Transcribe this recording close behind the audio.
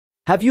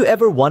Have you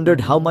ever wondered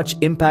how much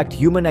impact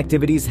human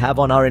activities have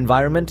on our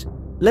environment?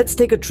 Let's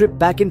take a trip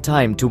back in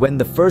time to when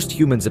the first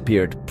humans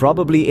appeared,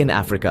 probably in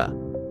Africa.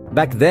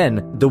 Back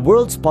then, the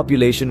world's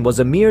population was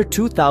a mere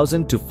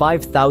 2,000 to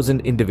 5,000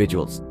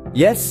 individuals.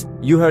 Yes,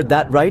 you heard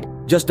that right,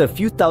 just a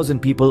few thousand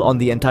people on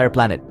the entire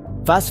planet.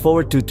 Fast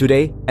forward to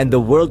today, and the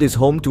world is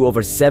home to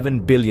over 7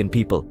 billion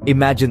people.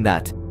 Imagine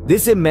that.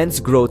 This immense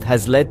growth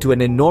has led to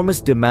an enormous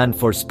demand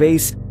for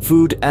space,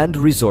 food, and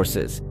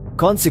resources.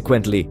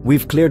 Consequently,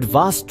 we've cleared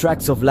vast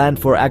tracts of land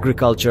for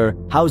agriculture,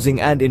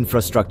 housing, and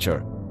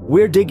infrastructure.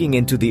 We're digging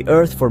into the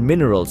earth for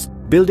minerals,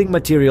 building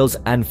materials,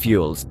 and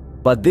fuels.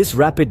 But this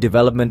rapid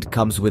development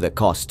comes with a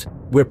cost.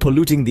 We're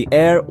polluting the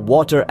air,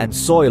 water, and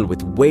soil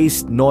with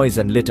waste, noise,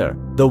 and litter.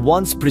 The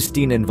once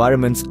pristine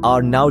environments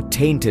are now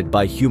tainted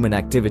by human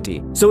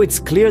activity. So it's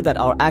clear that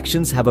our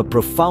actions have a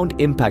profound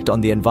impact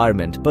on the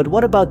environment. But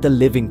what about the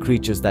living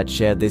creatures that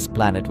share this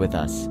planet with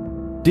us?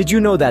 Did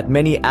you know that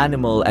many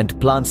animal and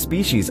plant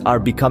species are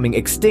becoming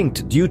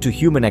extinct due to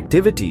human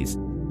activities?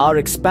 Our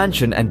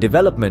expansion and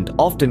development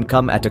often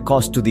come at a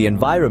cost to the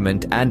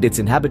environment and its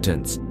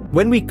inhabitants.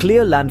 When we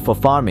clear land for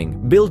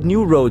farming, build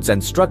new roads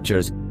and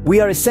structures,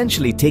 we are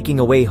essentially taking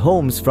away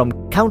homes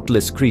from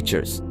countless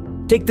creatures.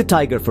 Take the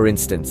tiger, for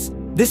instance.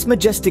 This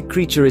majestic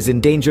creature is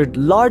endangered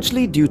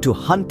largely due to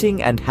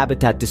hunting and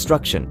habitat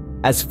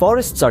destruction. As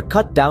forests are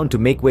cut down to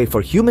make way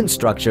for human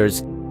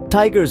structures,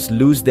 tigers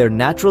lose their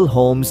natural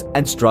homes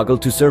and struggle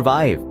to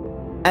survive.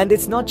 And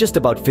it's not just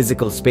about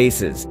physical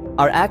spaces.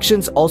 Our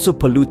actions also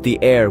pollute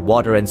the air,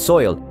 water, and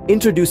soil,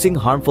 introducing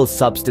harmful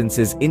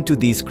substances into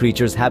these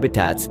creatures'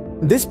 habitats.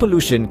 This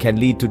pollution can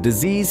lead to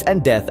disease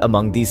and death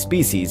among these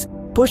species,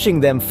 pushing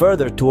them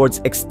further towards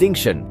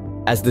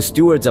extinction. As the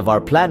stewards of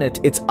our planet,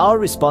 it's our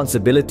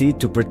responsibility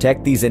to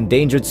protect these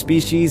endangered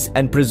species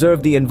and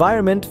preserve the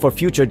environment for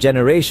future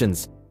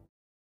generations.